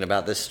 years thinking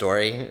about this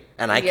story,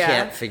 and I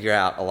can't figure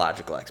out a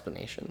logical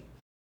explanation.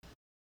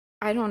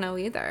 I don't know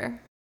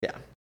either. Yeah.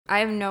 I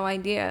have no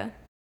idea.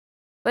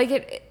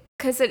 Like,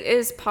 because it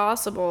is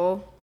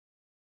possible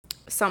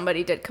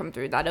somebody did come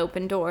through that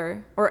open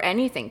door, or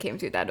anything came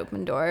through that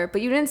open door,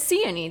 but you didn't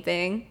see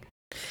anything.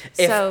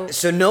 So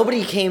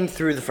nobody came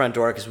through the front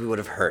door because we would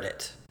have heard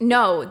it.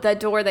 No, the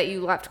door that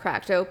you left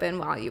cracked open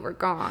while you were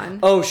gone.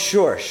 Oh,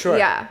 sure.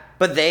 Yeah.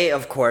 But they,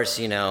 of course,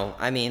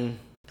 I mean,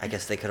 I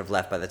guess they could have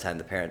left by the time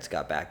the parents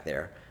got back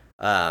there.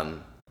 I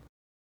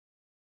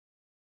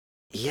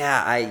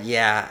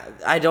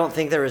don't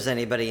think there was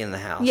anybody in the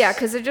house. Yeah,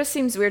 because it just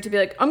seems weird to be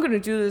like, I'm going to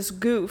do this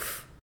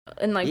goof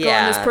and like go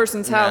in this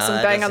person's house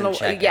and bang on the...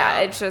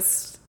 Yeah,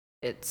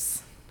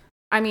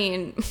 I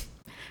mean,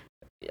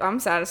 I'm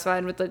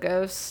satisfied with the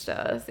ghost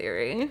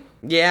theory.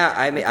 Yeah,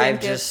 I mean,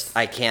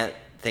 I can't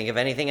think of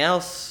anything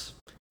else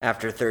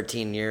after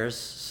 13 years,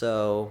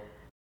 so...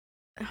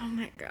 Oh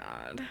my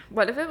god.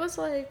 What if it was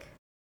like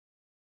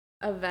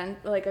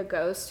a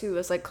ghost who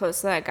was like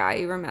close to that guy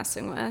you were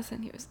messing with,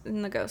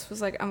 and the ghost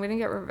was like, I'm gonna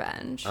get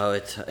revenge. Oh,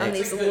 on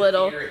these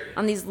little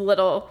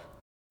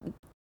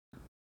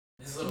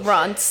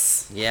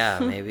runts. Yeah,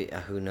 maybe.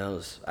 Who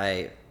knows?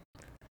 The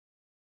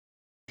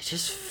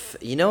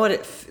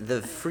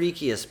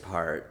freakiest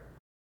part.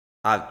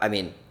 I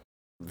mean,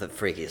 the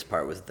freakiest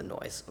part was the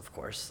noise, of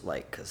course.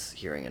 Like, because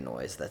hearing a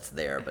noise that's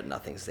there but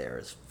nothing's there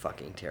is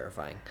fucking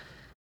terrifying.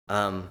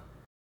 But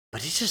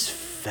it just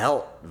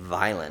felt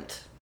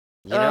violent.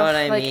 You know what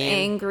I mean? Like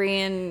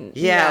angry and...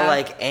 Yeah,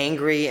 like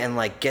angry and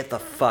like, get the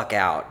fuck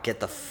out. Get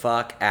the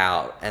fuck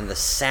out. And the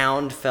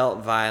sound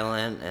felt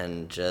violent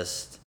and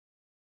just...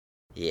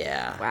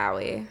 Yeah.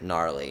 Wowie.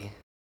 Gnarly.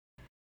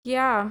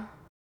 Yeah.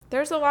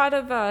 There's a lot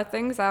of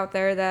things out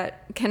there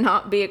that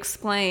cannot be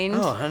explained.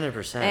 Oh,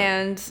 100%.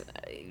 And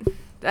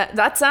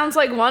that sounds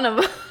like one of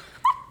them.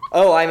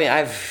 Oh, I mean,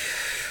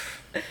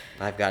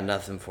 I've got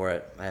nothing for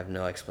it. I have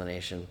no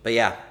explanation. But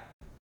yeah.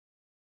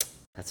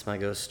 That's my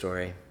ghost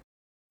story.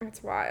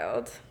 That's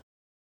wild.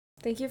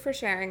 Thank you for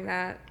sharing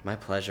that. My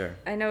pleasure.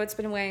 I know it's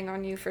been weighing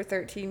on you for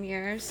 13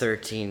 years.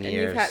 13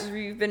 years. And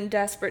you've been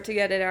desperate to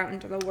get it out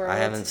into the world. I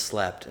haven't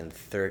slept in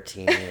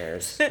 13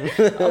 years.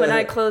 When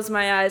I close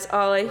my eyes,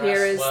 all I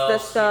hear is the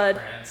thud.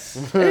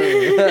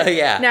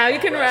 Yeah. Now you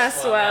can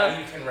rest well. Now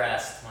you can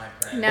rest, my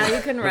prince. Now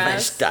you can rest. I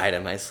just died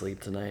in my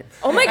sleep tonight.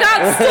 Oh my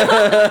God,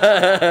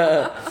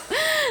 stop.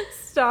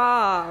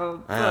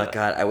 Stop. Oh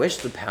God, I wish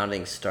the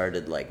pounding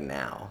started like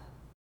now.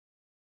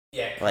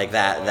 Yeah. Like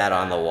that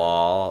on the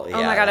wall.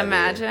 Oh my God,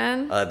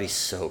 imagine. That'd be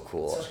so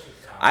cool.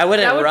 I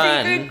wouldn't run.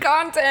 That would be good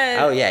content.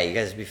 Oh yeah, you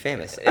guys would be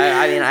famous.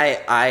 I mean,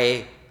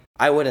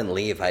 I wouldn't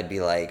leave. I'd be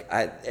like,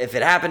 if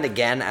it happened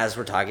again as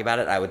we're talking about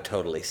it, I would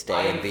totally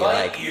stay and be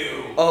like,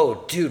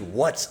 oh, dude,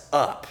 what's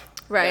up?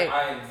 Right. Yeah,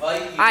 I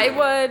invite you. I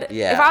would,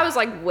 Yeah. if I was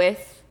like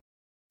with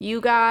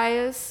you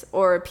guys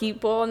or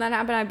people and that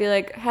happened, I'd be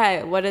like,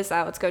 hey, what is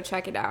that? Let's go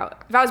check it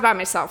out. If I was by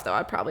myself, though,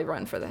 I'd probably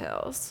run for the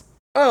hills.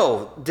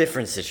 Oh,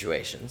 different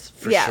situations,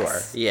 for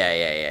Yes. sure.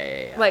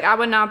 Yeah. Like, I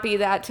would not be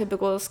that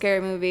typical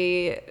scary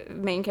movie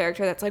main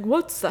character that's like,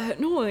 what's that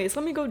noise?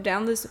 Let me go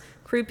down this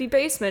creepy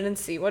basement and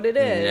see what it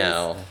is.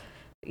 No.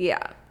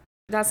 Yeah.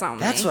 That's not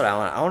me. That's what I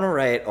want. I want to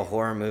write a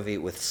horror movie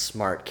with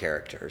smart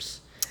characters.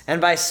 And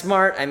by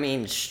smart, I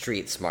mean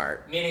street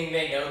smart. Meaning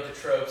they know the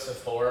tropes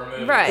of horror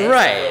movies. Right.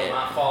 Right. They will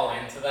not fall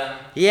into them.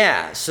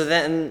 Yeah, so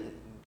then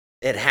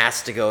it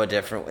has to go a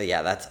different way.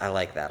 Yeah, I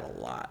like that a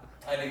lot.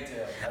 I do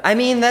too. I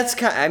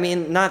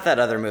mean, not that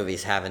other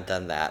movies haven't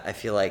done that. I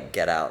feel like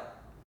Get Out.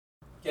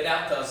 Get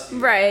Out does do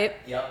that. Right.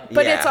 Yep.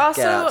 But Yeah, it's Get Out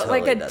also totally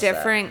like a does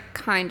different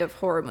kind of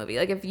horror movie.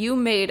 Like if you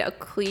made a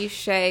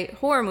cliche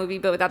horror movie,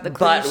 but without the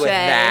cliche. But with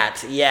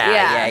that,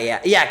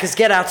 yeah, because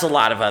Get Out's a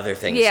lot of other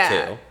things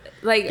too.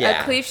 Like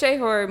Yeah. a cliche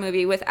horror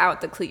movie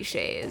without the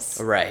cliches.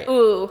 Right.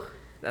 Ooh.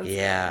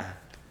 Yeah.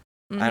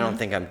 I don't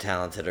think I'm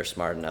talented or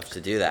smart enough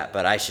to do that,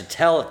 but I should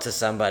tell it to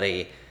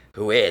somebody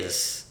who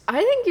is. I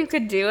think you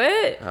could do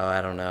it. Oh,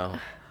 I don't know.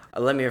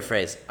 Let me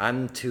rephrase.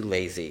 I'm too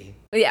lazy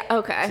Yeah, to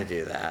okay.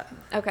 do that.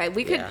 Okay,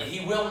 we could. Yeah.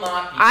 He will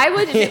not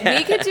be.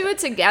 We could do it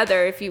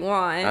together if you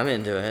want. I'm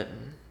into it.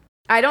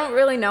 I don't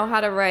really know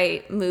how to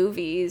write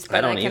movies,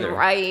 but don't I can either.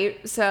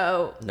 write,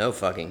 so No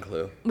fucking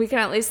clue. we can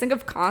at least think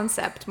of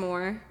concept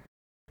more.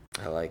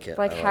 I like it.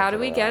 Like, I like how it do a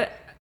we lot. get,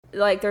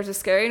 like, there's a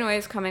scary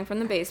noise coming from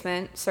the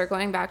basement,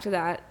 circling back to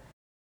that.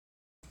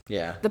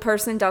 Yeah. The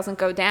person doesn't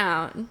go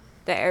down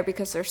there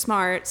because they're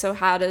smart, so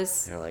how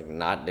does You're like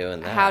not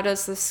doing that. how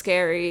does the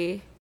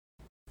scary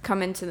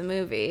come into the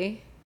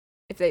movie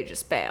if they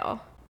just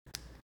bail?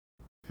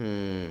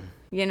 You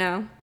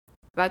know?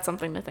 That's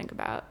something to think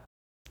about.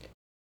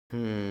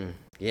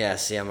 Yeah,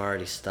 see, I'm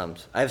already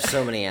stumped. I have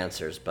so many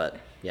answers, but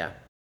yeah.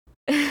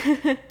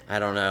 I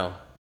don't know.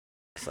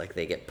 It's like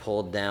they get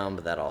pulled down,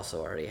 but that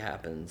also already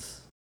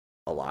happens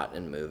a lot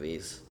in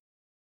movies.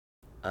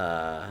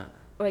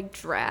 Like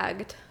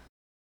dragged.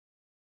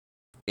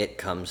 It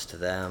comes to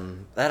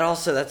them.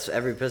 That's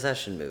every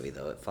possession movie,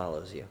 though. It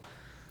follows you.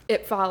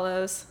 It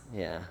follows.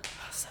 Yeah.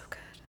 Oh, so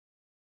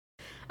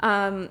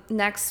good.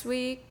 Next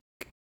week,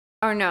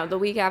 or no, the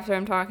week after,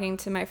 I'm talking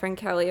to my friend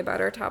Kelly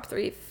about our top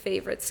 3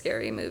 favorite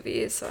scary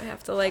movies. So I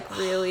have to like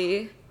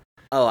really.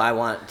 Oh, I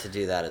want to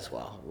do that as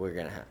well. We're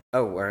gonna have.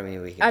 Oh, I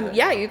mean, we can. Do it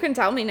Yeah, now. you can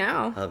tell me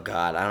now. Oh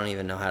God, I don't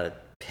even know how to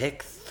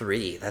pick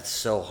 3. That's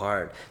so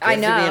hard. Do I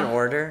they have to be know. in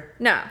order?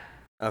 No,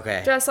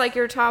 Okay. just like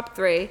your top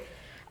 3.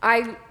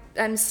 I'm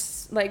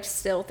like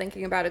still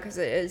thinking about it because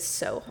it is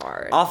so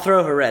hard. I'll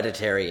throw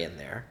Hereditary in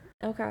there.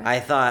 Okay. I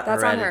thought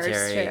That's on hers,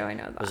 Hereditary too, I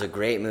know that. was a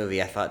great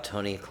movie. I thought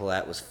Toni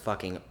Collette was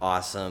fucking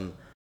awesome.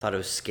 Thought it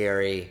was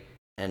scary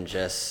and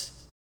just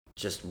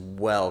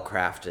well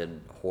crafted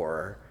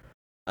horror.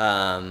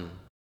 The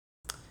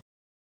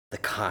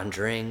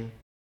Conjuring.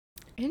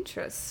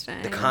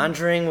 Interesting. The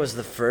Conjuring was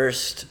the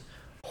first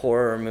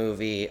horror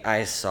movie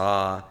I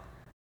saw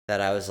that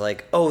I was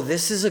like, oh,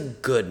 this is a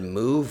good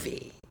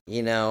movie.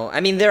 You know,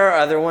 I mean, there are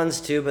other ones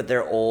too, but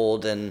they're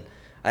old and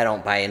I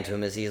don't buy into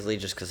them as easily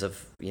just because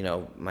of, you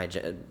know,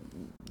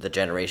 the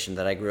generation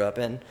that I grew up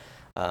in.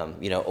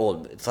 You know,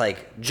 old. It's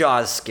like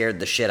Jaws scared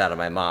the shit out of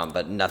my mom,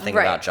 but nothing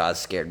Right. about Jaws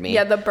scared me.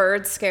 Yeah, the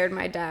bird scared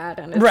my dad,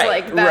 and it's right,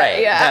 like that.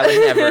 right. Yeah. That was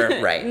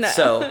never right. No.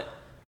 So,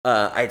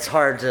 it's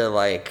hard to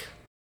like,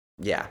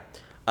 yeah.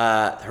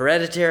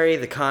 Hereditary,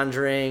 The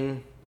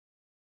Conjuring.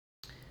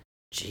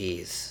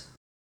 Jeez.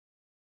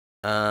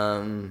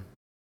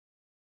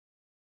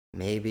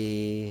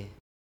 Maybe.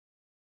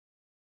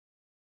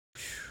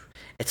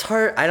 It's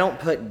hard. I don't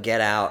put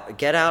Get Out.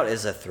 Get Out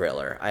is a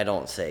thriller. I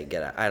don't say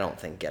Get Out. I don't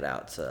think Get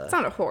Out's a. It's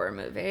not a horror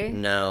movie.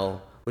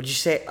 No. Would you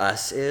say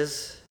Us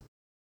is?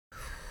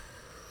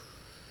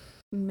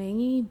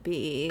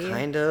 Maybe.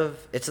 Kind of.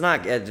 It's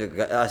not.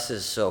 Us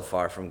is so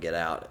far from Get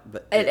Out,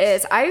 but It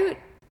is. I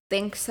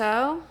think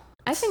so.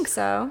 I think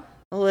so.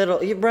 a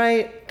little. You're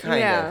right. Kind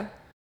Yeah. of.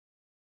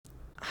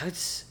 I would.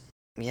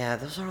 Yeah,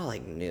 those are all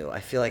like new. I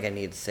feel like I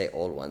need to say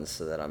old ones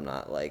so that I'm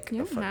not like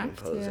You a don't fucking have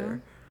to.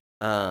 poser.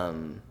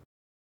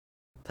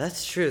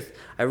 That's truth.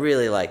 I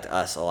really liked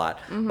Us a lot.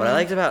 What I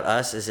liked about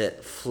Us is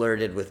it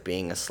flirted with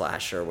being a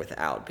slasher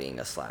without being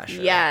a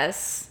slasher.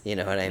 Yes. You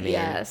know what I mean?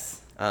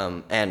 Yes.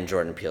 And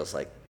Jordan Peele's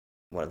like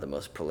one of the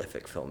most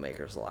prolific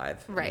filmmakers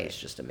alive. Right. He's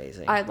just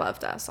amazing. I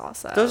loved Us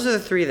also. Those are the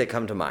three that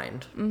come to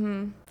mind.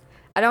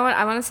 I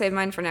want to save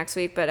mine for next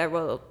week, but I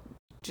will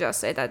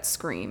just say that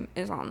Scream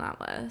is on that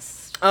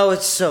list. Oh,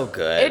 it's so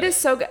good. It is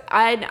so good.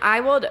 I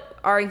would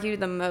argue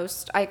the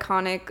most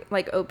iconic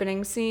like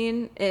opening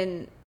scene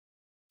in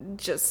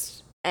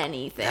just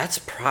anything. That's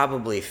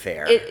probably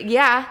fair.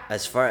 Yeah.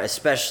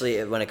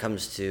 Especially when it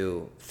comes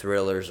to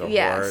thrillers or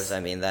horrors. I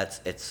mean, I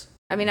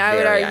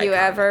would argue iconic.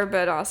 Ever,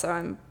 but also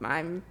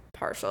I'm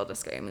partial to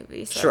scary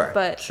movies. So. Sure,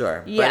 but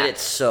yeah. But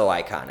it's so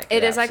iconic.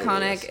 It is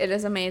iconic. It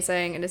is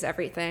amazing. It is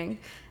everything.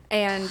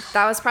 And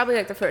that was probably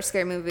like the first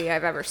scary movie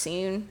I've ever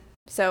seen.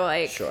 So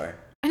like, sure.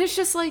 And it's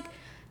just like,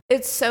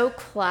 it's so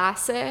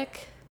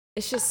classic.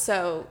 It's just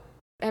so,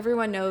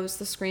 everyone knows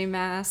the Scream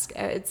mask.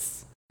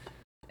 It's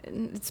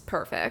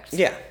perfect.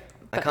 Yeah,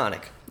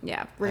 iconic.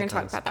 Yeah, we're going to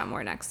talk about that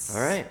more next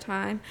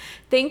time.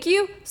 Thank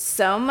you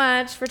so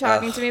much for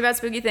talking to me about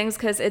spooky things,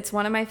 because it's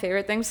one of my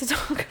favorite things to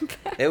talk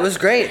about. It was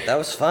great. That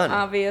was fun.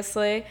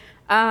 Obviously.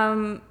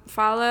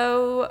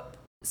 Follow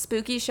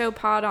Spooky Show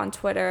Pod on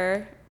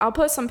Twitter. I'll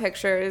post some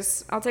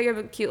pictures. I'll take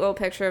a cute little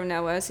picture of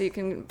Noah so you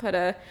can put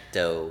a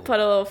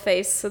little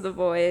face to the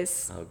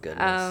boys. Oh,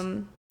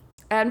 goodness.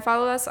 And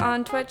follow us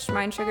on Twitch,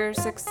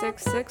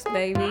 MindSugar666,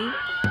 baby.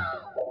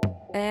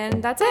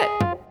 And that's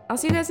it. I'll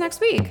see you guys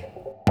next week.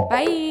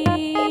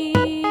 Bye.